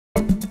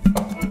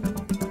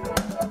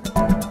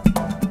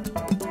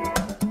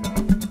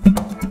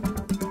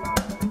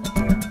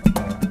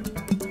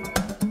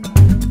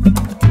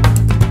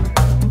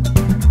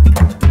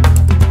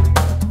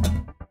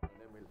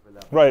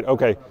Right,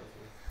 okay.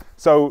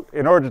 So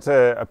in order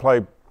to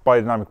apply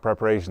biodynamic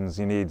preparations,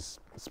 you need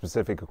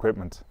specific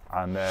equipment,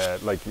 and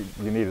like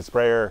you need a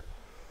sprayer.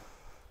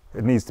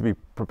 It needs to be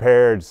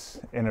prepared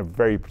in a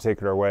very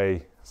particular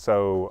way.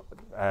 So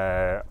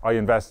I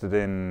invested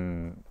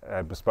in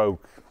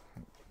bespoke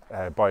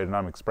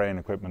biodynamic spraying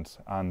equipment,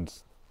 and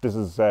this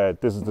is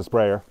the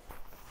sprayer.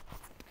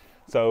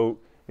 So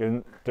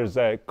there's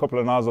a couple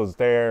of nozzles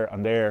there,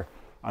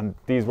 and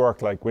these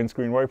work like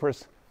windscreen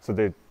wipers, so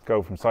they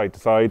go from side to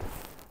side.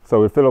 So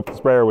we fill up the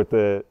sprayer with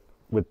the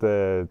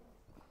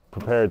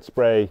prepared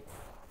spray,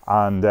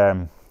 and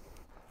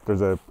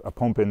there's a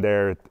pump in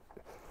there.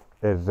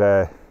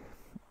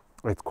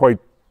 It's quite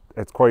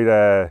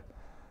a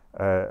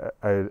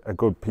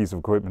good piece of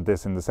equipment,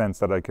 this, in the sense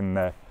that I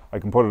can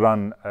put it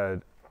on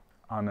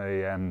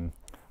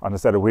a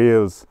set of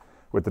wheels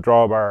with the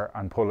drawbar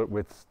and pull it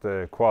with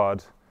the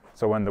quad.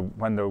 So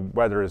when the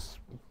weather is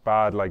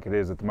bad like it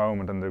is at the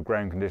moment and the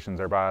ground conditions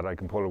are bad, I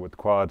can pull it with the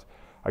quad.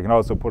 I can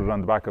also put it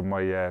on the back of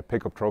my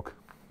pickup truck,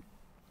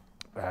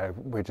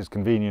 which is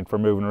convenient for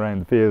moving around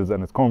the fields,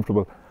 and it's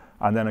comfortable.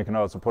 And then I can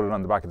also put it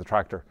on the back of the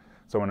tractor.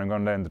 So when I'm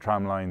going down the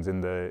tram lines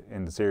in the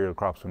cereal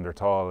crops when they're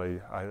tall,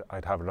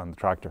 I'd have it on the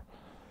tractor.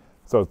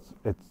 So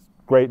it's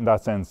great in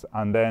that sense.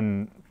 And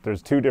then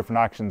there's two different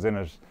actions in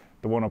it.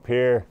 The one up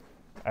here,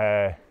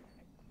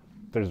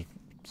 there's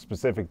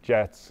specific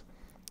jets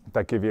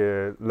that give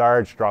you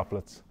large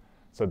droplets.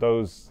 So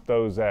those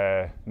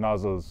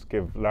nozzles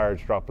give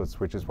large droplets,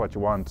 which is what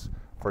you want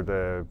for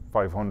the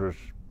 500.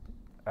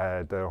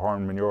 The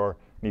horn manure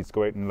needs to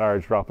go out in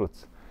large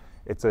droplets.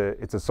 It's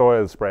a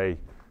soil spray,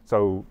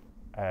 so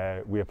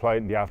we apply it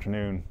in the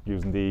afternoon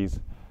using these,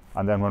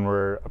 and then when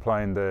we're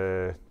applying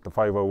the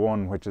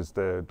 501, which is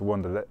the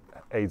one that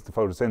aids the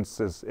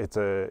photosynthesis,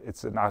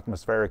 it's an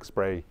atmospheric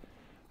spray.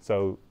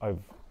 So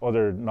I've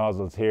other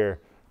nozzles here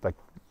that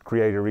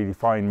create a really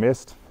fine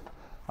mist,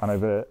 and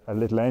I've a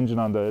little engine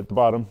on the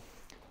bottom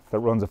that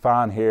runs a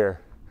fan here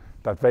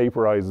that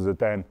vaporizes it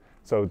then,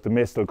 so the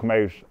mist will come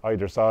out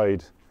either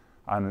side,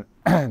 and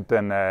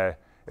then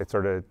it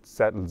sort of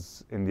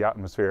settles in the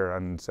atmosphere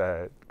and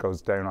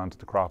goes down onto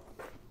the crop.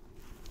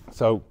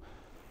 So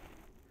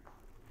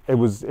it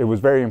was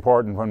very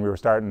important when we were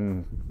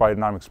starting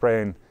biodynamic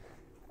spraying.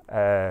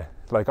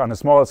 Like on a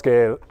small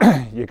scale,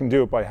 you can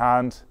do it by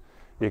hand.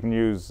 You can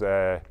use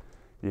a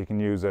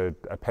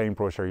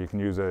paintbrush, or you can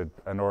use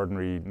an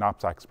ordinary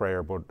knapsack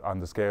sprayer. But on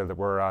the scale that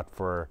we're at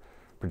for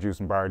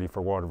producing barley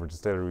for Waterford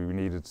Distillery, we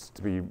needed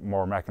to be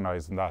more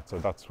mechanised than that. So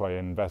that's why I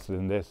invested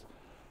in this.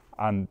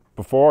 And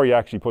before you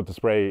actually put the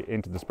spray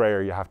into the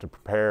sprayer, you have to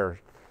prepare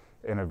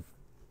in a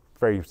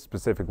very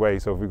specific way.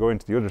 So if we go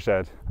into the other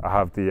shed, I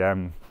have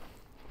the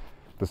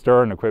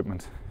stirring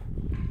equipment.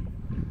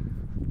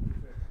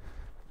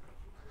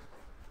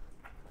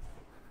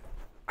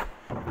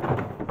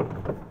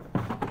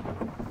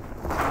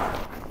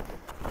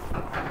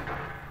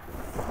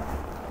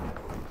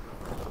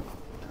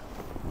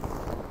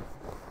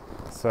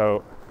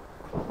 So,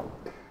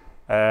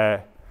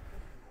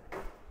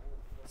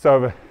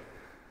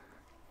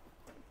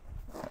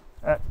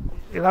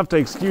 you'll have to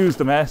excuse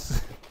the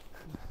mess.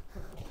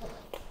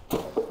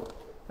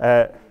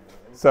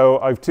 So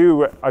I've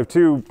two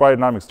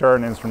biodynamic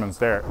stirring instruments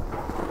there,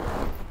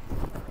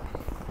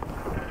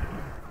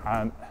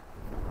 and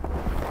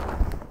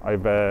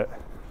I've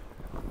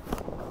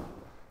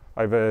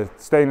a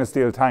stainless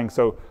steel tank.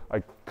 So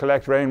I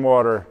collect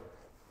rainwater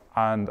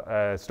and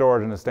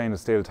store it in a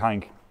stainless steel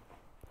tank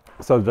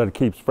so that it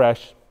keeps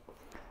fresh.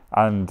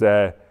 And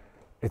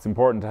it's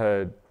important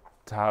to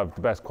have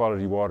the best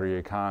quality water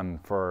you can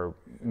for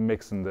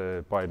mixing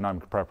the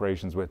biodynamic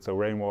preparations with. So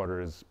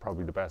rainwater is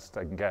probably the best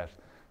I can get.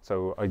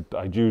 So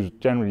I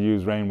generally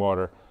use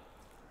rainwater,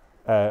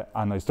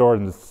 and I store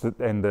it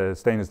in the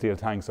stainless steel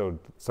tank so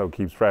it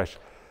keeps fresh.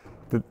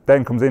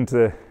 Then comes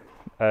into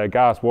a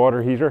gas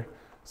water heater.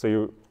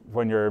 So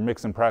when you're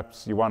mixing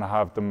preps, you want to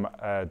have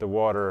the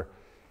water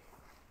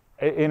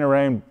in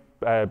around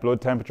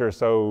blood temperature.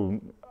 So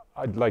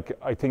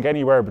I think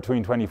anywhere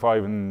between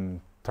 25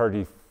 and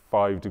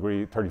 34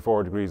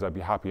 degrees I'd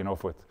be happy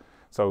enough with.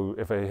 So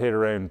if I hit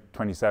around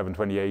 27,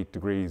 28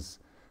 degrees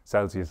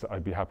Celsius,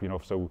 I'd be happy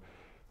enough. So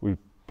we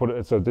put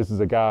it, so this is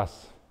a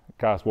gas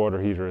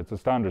water heater. It's a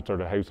standard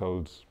sort of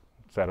household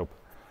setup.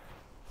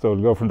 So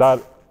we'll go from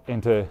that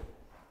into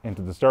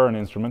the stirring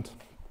instrument.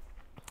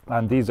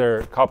 And these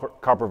are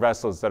copper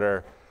vessels that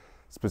are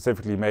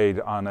specifically made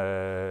on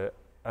an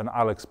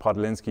Alex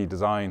Podolinsky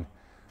design.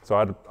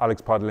 So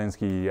Alex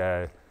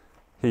Podolinsky,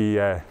 he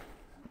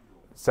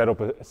set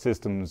up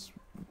systems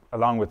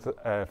along with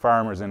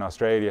farmers in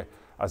Australia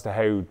as to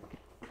how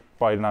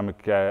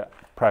biodynamic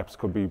preps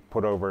could be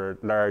put over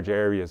large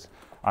areas,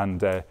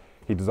 and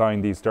he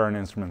designed these stirring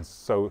instruments.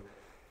 So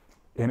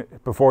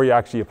before you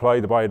actually apply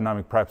the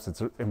biodynamic preps,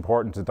 it's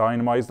important to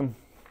dynamize them.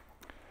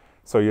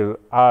 So you'll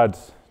add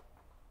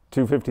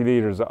 250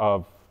 litres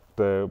of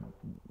the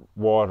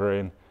water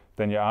in,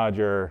 then you add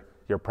your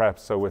preps.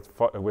 So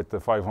with the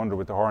 500,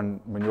 with the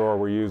horn manure,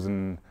 we're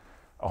using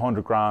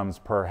 100 grams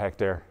per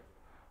hectare.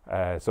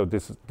 So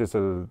this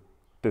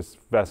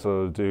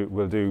vessel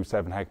will do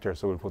 7 hectares,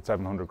 so we'll put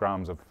 700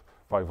 grams of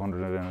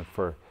 500 in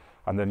it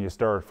and then you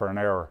stir it for an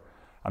hour.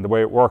 And the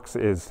way it works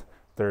is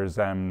there's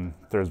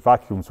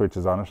vacuum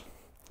switches on it,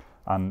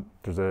 and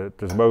there's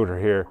a motor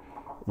here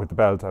with the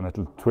belt, and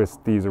it'll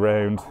twist these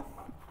around,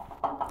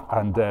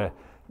 and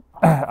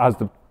as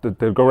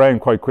they'll go around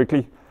quite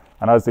quickly,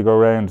 and as they go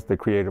around they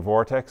create a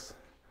vortex,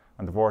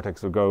 and the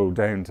vortex will go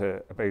down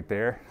to about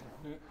there.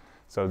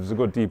 So there's a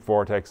good deep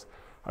vortex,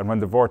 and when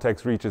the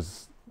vortex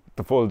reaches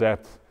the full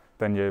depth,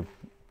 then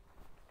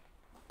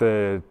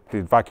the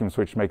vacuum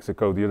switch makes it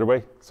go the other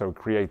way, so it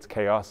creates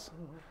chaos.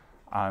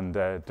 And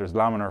there's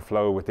laminar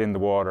flow within the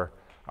water,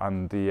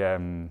 and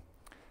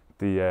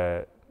the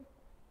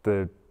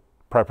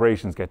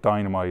preparations get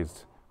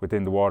dynamized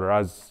within the water.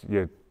 As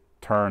you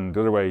turn the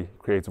other way, it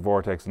creates a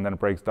vortex, and then it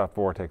breaks that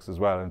vortex as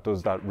well, and it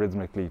does that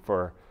rhythmically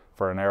for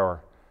an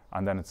hour,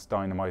 and then it's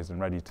dynamized and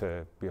ready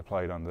to be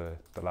applied on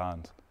the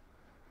land.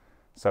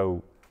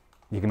 So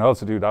you can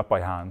also do that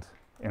by hand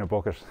in a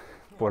bucket,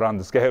 but on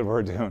the scale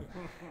we're doing,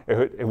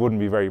 it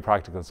wouldn't be very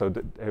practical. So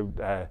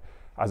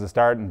as a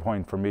starting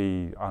point for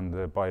me on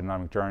the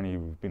biodynamic journey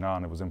we've been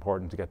on, it was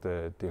important to get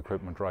the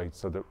equipment right,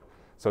 so that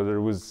it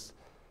was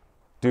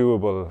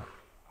doable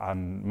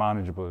and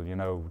manageable, you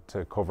know,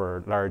 to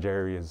cover large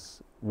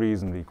areas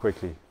reasonably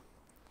quickly.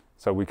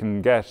 So we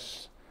can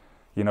get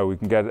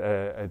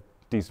a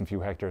decent few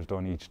hectares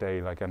done each day,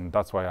 and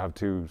that's why I have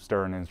 2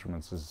 stirring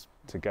instruments, is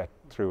to get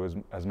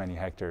through as many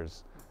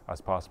hectares as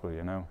possible,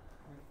 you know.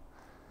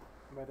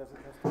 Why does it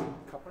have to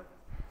be copper?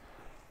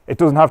 It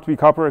doesn't have to be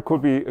copper. It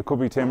could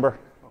be timber,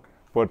 okay.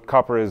 But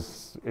copper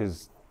is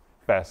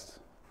best.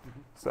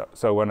 Mm-hmm.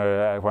 So when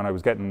I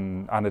was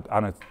getting, and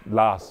it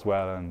lasts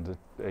well, and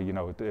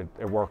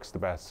it works the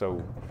best.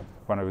 So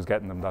when I was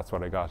getting them, that's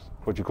what I got.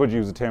 But you could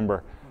use a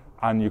timber,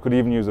 and you could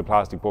even use a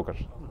plastic bucket.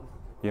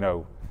 You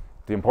know,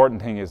 the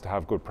important thing is to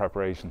have good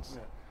preparations.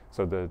 Yeah.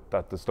 So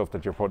that the stuff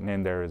that you're putting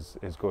in there is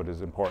good,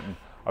 is important.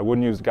 I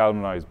wouldn't use a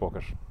galvanized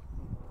bucket,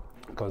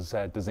 because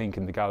the zinc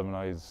in the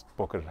galvanized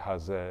bucket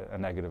has a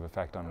negative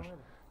effect on it. Really?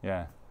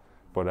 Yeah,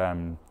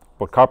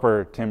 but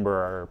copper, timber,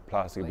 or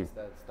plastic. It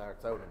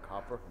starts out in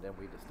copper, and then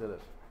we distill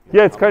it.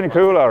 Yeah, it's kind of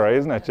cool, all right,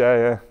 isn't it?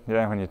 Yeah.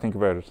 When you think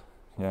about it,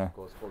 yeah. It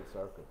goes full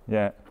circle.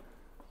 Yeah.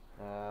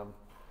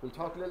 We'll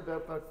talk a little bit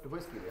about the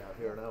whiskey we have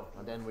here now,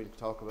 and then we'll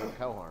talk about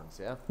cow horns.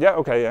 Yeah. Yeah.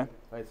 Okay. Yeah.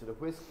 Right. So the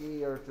whiskey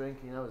you're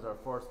drinking now is our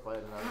first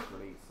biodynamic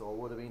release. So it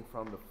would have been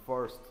from the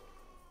first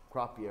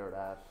crop year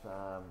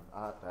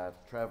that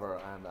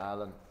Trevor and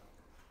Alan,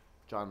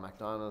 John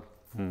MacDonald,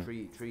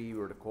 three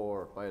were the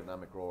core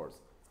biodynamic growers.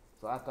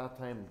 So at that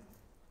time,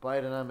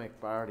 biodynamic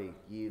barley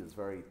yields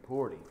very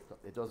poorly.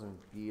 It doesn't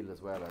yield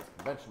as well as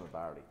conventional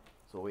barley.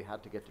 So we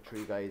had to get the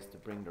 3 guys to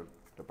bring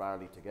the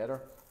barley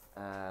together,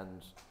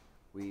 and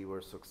we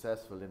were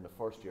successful in the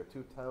first year.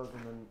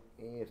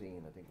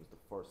 2018, I think, was the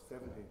first.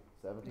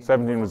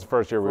 17 was the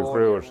first year we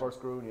grew it. First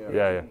growing year.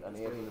 Yeah. And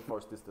 18 the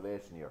first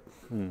distillation year.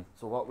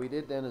 So what we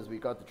did then is we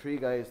got the 3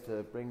 guys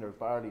to bring their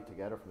barley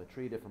together from the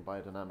 3 different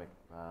biodynamic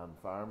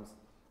farms.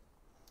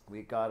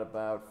 We got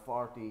about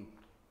 40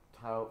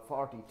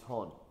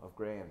 ton of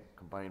grain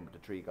combined with the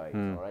 3 guys.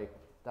 All right,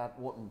 that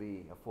wouldn't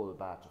be a full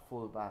batch. A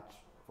full batch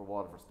for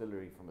Waterford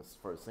Distillery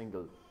for a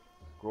single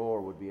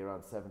grower would be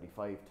around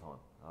 75 ton.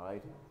 All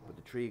right, but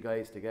the 3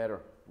 guys together,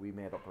 we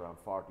made up around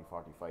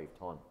 45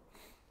 ton.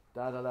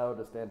 That allowed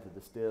us then to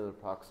distill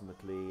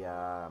approximately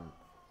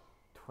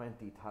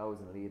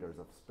 20,000 litres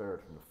of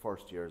spirit from the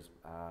first year's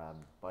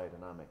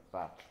biodynamic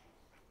batch.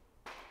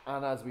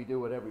 And as we do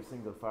with every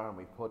single farm,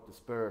 we put the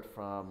spirit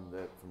from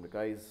the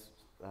guys'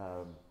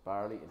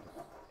 barley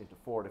into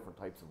 4 different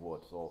types of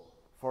wood. So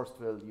first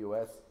fill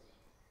US,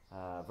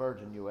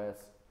 virgin US,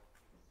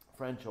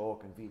 French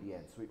oak, and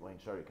VDN, sweet wine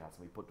sherry cask.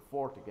 And we put the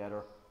 4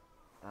 together,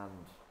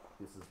 and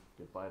this is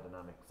the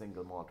biodynamic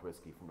single malt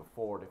whiskey from the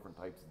 4 different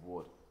types of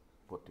wood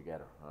put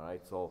together. All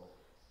right, so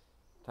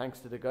thanks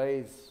to the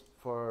guys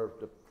for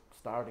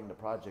starting the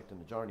project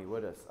and the journey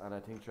with us, and I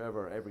think,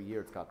 Trevor, every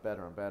year it's got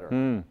better and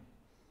better.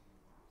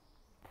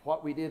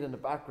 What we did in the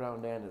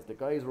background then is the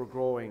guys were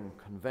growing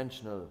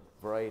conventional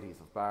varieties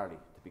of barley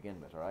to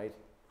begin with, all right?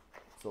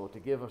 So to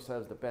give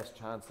ourselves the best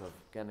chance of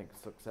getting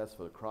a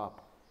successful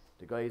crop,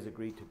 the guys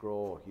agreed to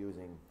grow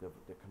using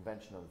the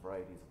conventional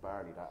varieties of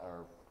barley that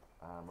are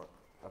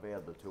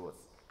available to us.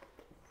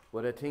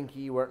 But I think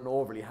he weren't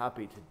overly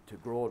happy to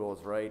grow those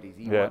varieties.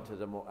 He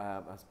wanted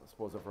I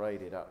suppose a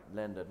variety that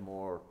lended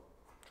more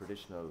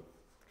traditionally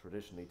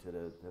to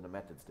the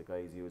methods the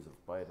guys use of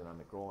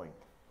biodynamic growing.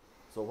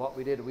 So what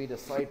we did, we had a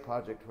side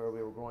project where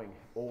we were growing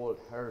old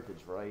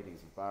heritage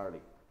varieties of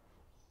barley,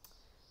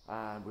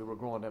 and we were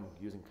growing them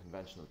using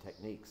conventional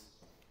techniques.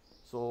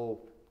 So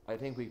I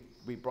think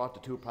we brought the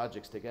 2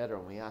 projects together,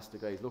 and we asked the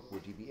guys, look,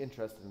 would you be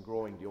interested in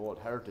growing the old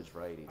heritage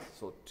varieties?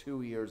 So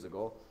 2 years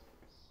ago,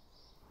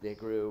 they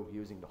grew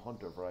using the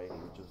Hunter variety,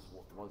 which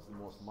was the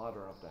most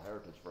modern of the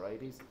heritage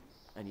varieties,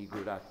 and he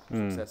grew that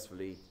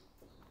successfully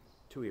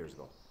 2 years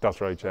ago.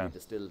 That's right, yeah. We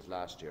distilled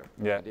last year.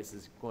 Yeah. And this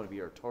is going to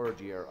be our 3rd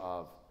year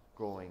of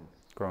growing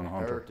Grown a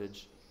hunter.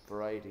 heritage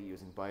variety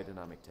using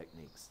biodynamic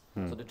techniques.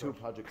 So the two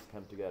projects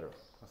came together.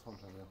 That's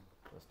hunter, yeah.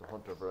 That's the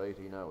hunter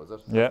variety now, is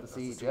it? Yeah. That's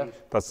the seed, yeah?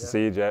 That's the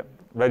seed, yeah.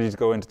 Ready to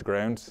go into the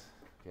ground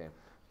Okay.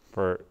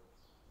 for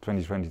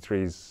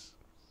 2023's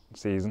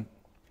season.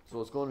 So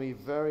it's going to be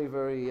very,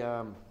 very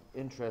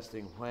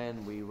interesting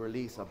when we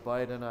release a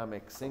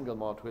biodynamic single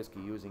malt whiskey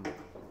using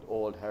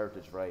old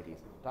heritage varieties.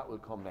 That will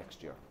come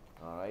next year,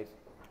 all right?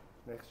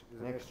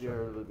 Next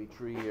year it will be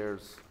 3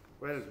 years.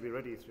 Well, it'll be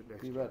ready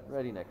next Be year.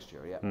 ready next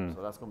year, yeah.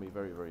 So that's going to be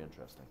very, very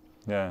interesting.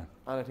 Yeah.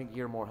 And I think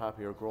you're more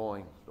happier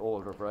growing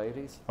older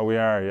varieties. Oh, we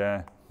are,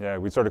 yeah. Yeah,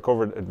 we sort of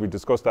covered, we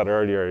discussed that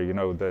earlier, you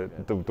know,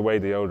 the way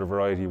the older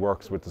variety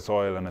works with the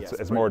soil, and it's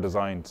Yes, more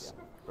designed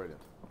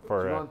Brilliant.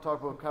 for... Do you want to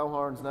talk about cow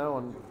horns now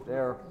and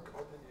their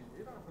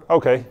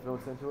okay,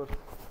 influence into it?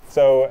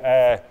 so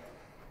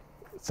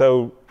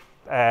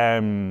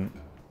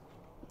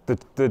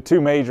the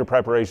two major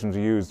preparations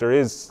we use, there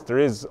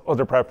is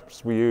other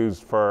preps we use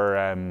for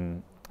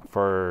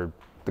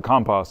the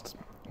compost,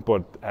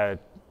 but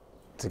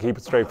to keep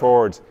it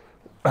straightforward,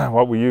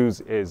 what we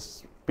use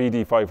is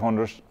BD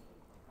 500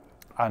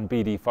 and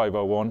BD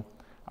 501,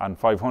 and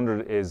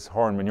 500 is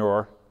horn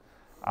manure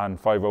and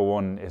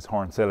 501 is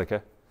horn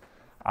silica,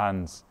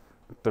 and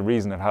the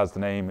reason it has the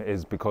name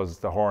is because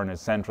the horn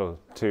is central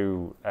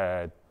to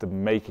the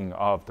making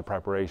of the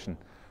preparation.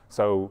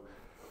 So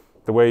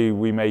the way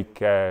we make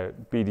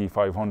BD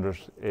 500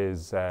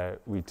 is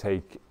we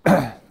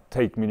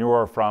take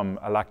manure from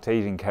a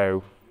lactating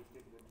cow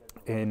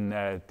in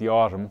the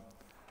autumn,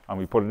 and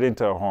we put it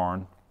into a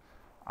horn,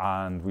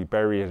 and we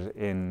bury it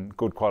in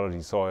good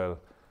quality soil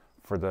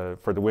for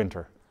the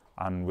winter,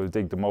 and we'll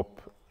dig them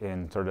up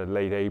in sort of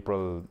late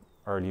April,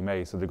 early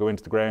May. So they go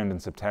into the ground in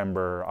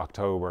September,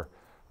 October,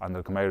 and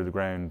they'll come out of the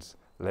ground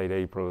late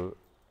April,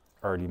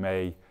 early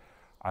May,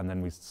 and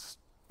then we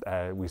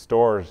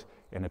store it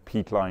in a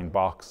peat-lined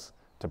box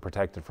to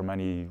protect it from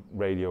any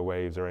radio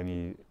waves or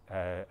any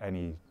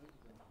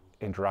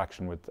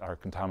interaction with or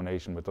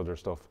contamination with other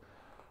stuff.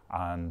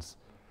 And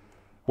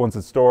once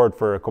it's stored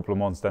for a couple of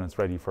months, then it's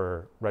ready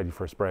for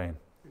spraying.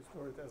 You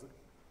store it as a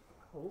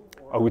whole?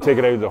 Oh, we take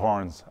it out of the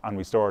horns and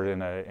we store it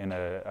in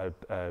a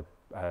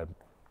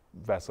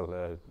vessel,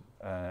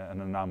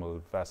 an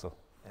enamel vessel.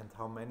 And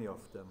how many of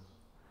them?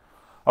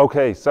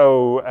 Okay,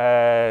 so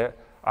I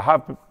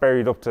have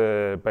buried up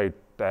to about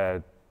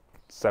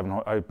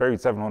 700. I buried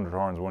 700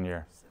 horns one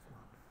year,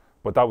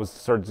 but that was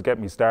sort of to get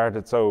me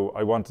started. So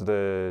I wanted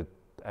to.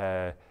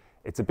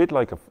 It's a bit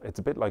like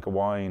a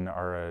wine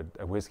or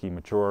a whiskey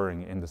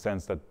maturing, in the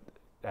sense that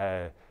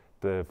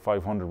the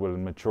 500 will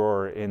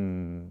mature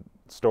in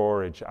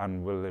storage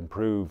and will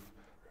improve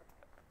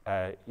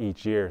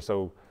each year.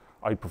 So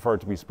I prefer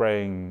to be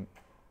spraying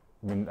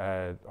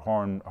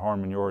horn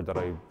manure that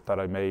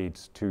I made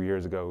 2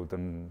 years ago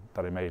than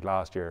that I made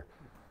last year.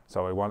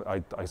 So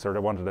I sort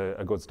of wanted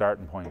a good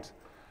starting point,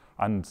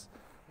 and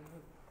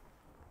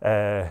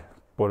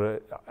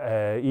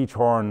each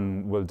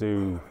horn will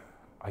do,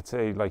 I'd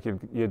say, like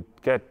you'd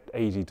get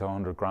 80 to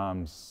 100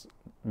 grams,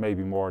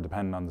 maybe more,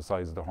 depending on the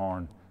size of the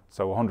horn.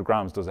 So 100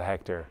 grams does a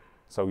hectare.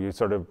 So you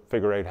sort of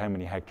figure out how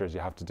many hectares you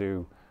have to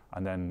do,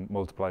 and then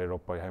multiply it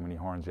up by how many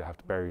horns you have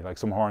to bury. Like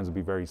some horns would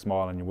be very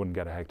small and you wouldn't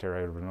get a hectare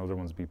out of it, and other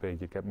ones would be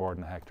big, you'd get more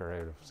than a hectare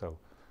out of. So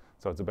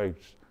it's about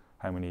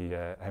how many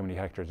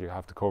hectares you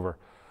have to cover.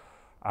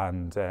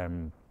 And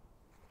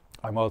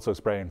I'm also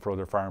spraying for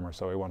other farmers,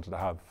 so I wanted to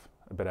have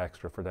a bit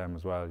extra for them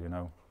as well, you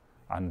know.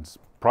 And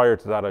prior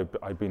to that,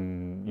 I've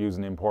been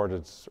using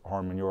imported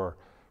horn manure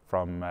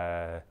from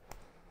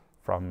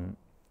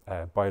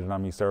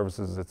Biodynamic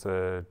Services. It's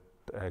a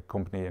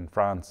company in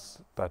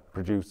France that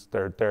produce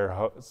their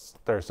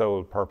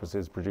sole purpose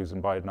is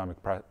producing biodynamic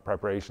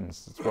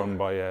preparations. It's run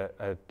by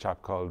a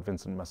chap called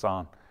Vincent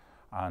Masson,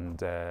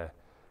 and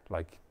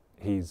like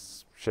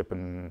he's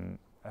shipping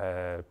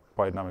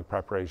biodynamic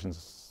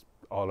preparations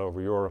all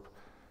over Europe.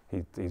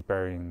 He's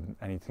burying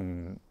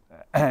anything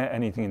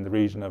in the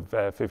region of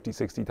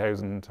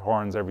 50,000-60,000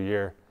 horns every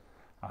year,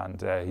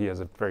 and he has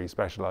it very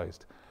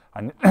specialised.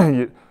 And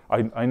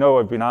I know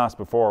I've been asked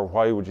before,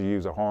 why would you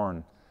use a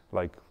horn?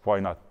 Like, why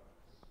not?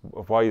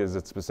 Why is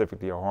it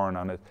specifically a horn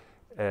on it?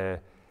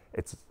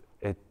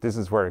 This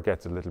is where it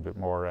gets a little bit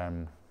more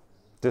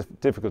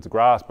difficult to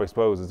grasp, I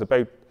suppose. It's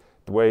about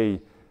the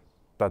way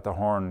that the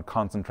horn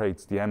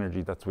concentrates the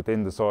energy that's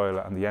within the soil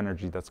and the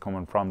energy that's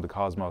coming from the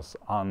cosmos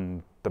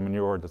on the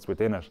manure that's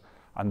within it.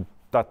 And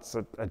that's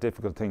a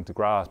difficult thing to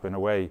grasp in a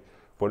way.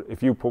 But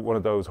if you put one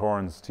of those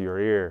horns to your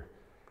ear,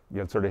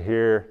 you'll sort of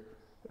hear,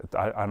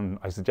 and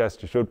I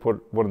suggest you should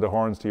put one of the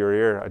horns to your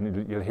ear,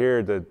 and you'll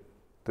hear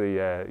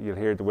you'll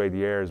hear the way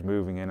the air is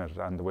moving in it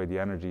and the way the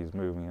energy is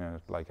moving in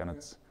it. Like, and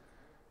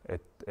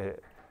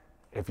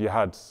if you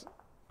had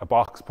a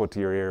box put to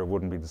your ear, it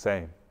wouldn't be the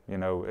same. You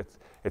know,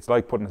 it's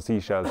like putting a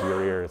seashell to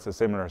your ear. It's a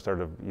similar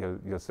sort of, you'll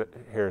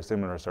hear a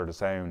similar sort of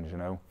sound, you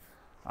know,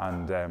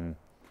 and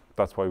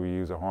that's why we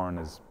use a horn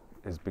is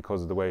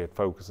because of the way it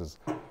focuses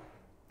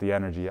the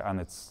energy, and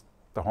it's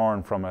the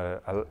horn from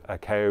a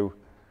cow,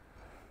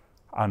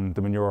 and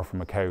the manure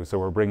from a cow. So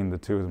we're bringing the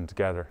two of them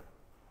together.